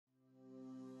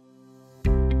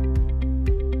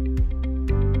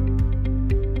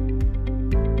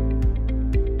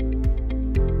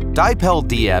DiPel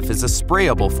DF is a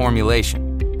sprayable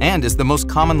formulation and is the most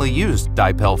commonly used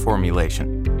DiPel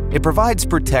formulation. It provides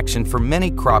protection for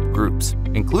many crop groups,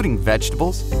 including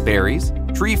vegetables, berries,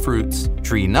 tree fruits,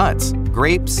 tree nuts,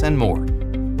 grapes, and more.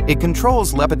 It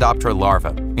controls Lepidoptera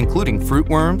larvae, including fruit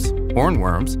worms,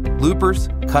 hornworms, loopers,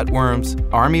 cutworms,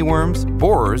 armyworms,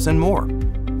 borers, and more.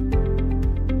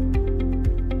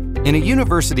 In a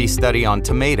university study on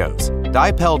tomatoes,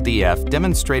 DiPel DF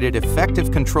demonstrated effective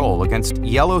control against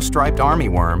yellow-striped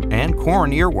armyworm and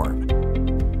corn earworm.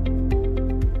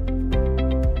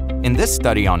 In this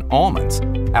study on almonds,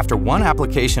 after one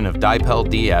application of DiPel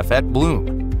DF at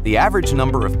bloom, the average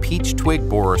number of peach twig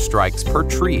borer strikes per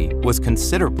tree was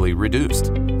considerably reduced.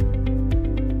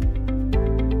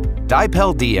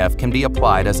 DiPel DF can be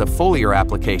applied as a foliar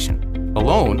application,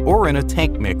 alone or in a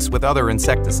tank mix with other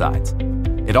insecticides.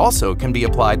 It also can be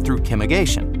applied through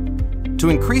chemigation. To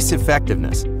increase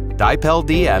effectiveness, DiPel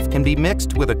DF can be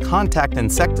mixed with a contact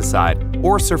insecticide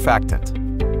or surfactant.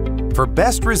 For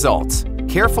best results,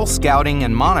 careful scouting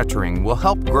and monitoring will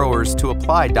help growers to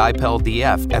apply DiPel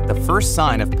DF at the first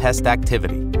sign of pest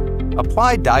activity.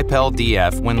 Apply DiPel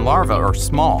DF when larvae are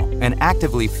small and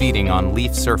actively feeding on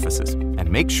leaf surfaces, and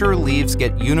make sure leaves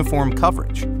get uniform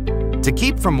coverage. To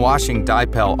keep from washing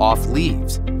DiPel off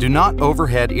leaves, do not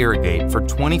overhead irrigate for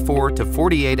 24 to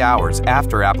 48 hours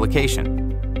after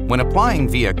application. When applying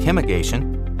via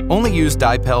chemigation, only use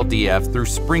DiPel DF through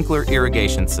sprinkler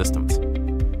irrigation systems.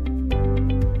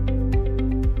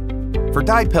 For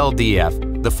DiPel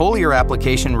DF, the foliar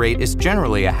application rate is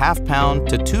generally a ½ pound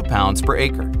to 2 pounds per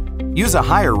acre. Use a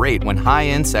higher rate when high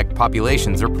insect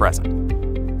populations are present.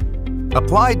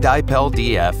 Apply DiPel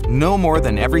DF no more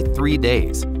than every 3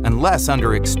 days, unless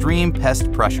under extreme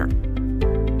pest pressure.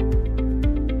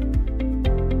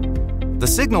 The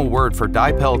signal word for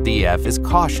DiPel DF is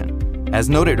caution. As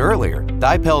noted earlier,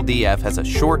 DiPel DF has a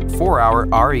short 4-hour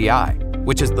REI,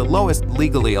 which is the lowest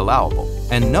legally allowable,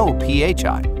 and no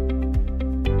PHI.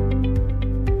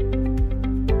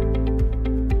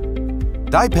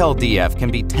 DiPel DF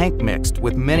can be tank mixed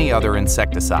with many other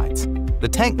insecticides. The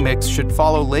tank mix should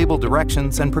follow label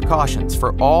directions and precautions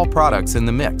for all products in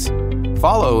the mix.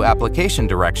 Follow application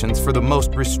directions for the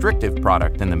most restrictive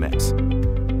product in the mix.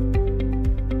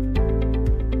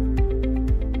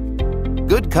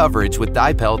 Good coverage with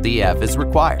DiPel DF is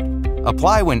required.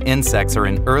 Apply when insects are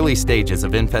in early stages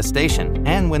of infestation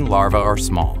and when larvae are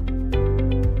small.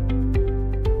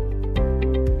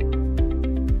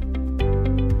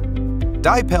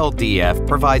 DiPel DF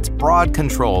provides broad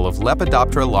control of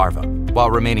Lepidoptera larvae while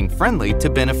remaining friendly to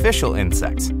beneficial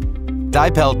insects.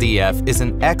 DiPel DF is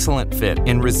an excellent fit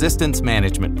in resistance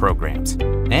management programs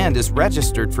and is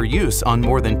registered for use on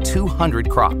more than 200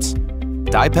 crops.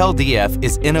 DiPel DF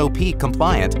is NOP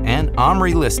compliant and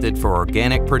OMRI listed for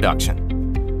organic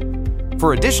production.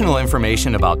 For additional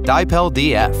information about DiPel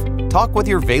DF, talk with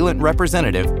your Valent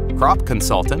representative, crop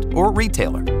consultant, or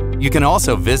retailer. You can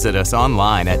also visit us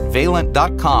online at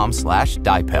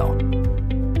valent.com/dipel.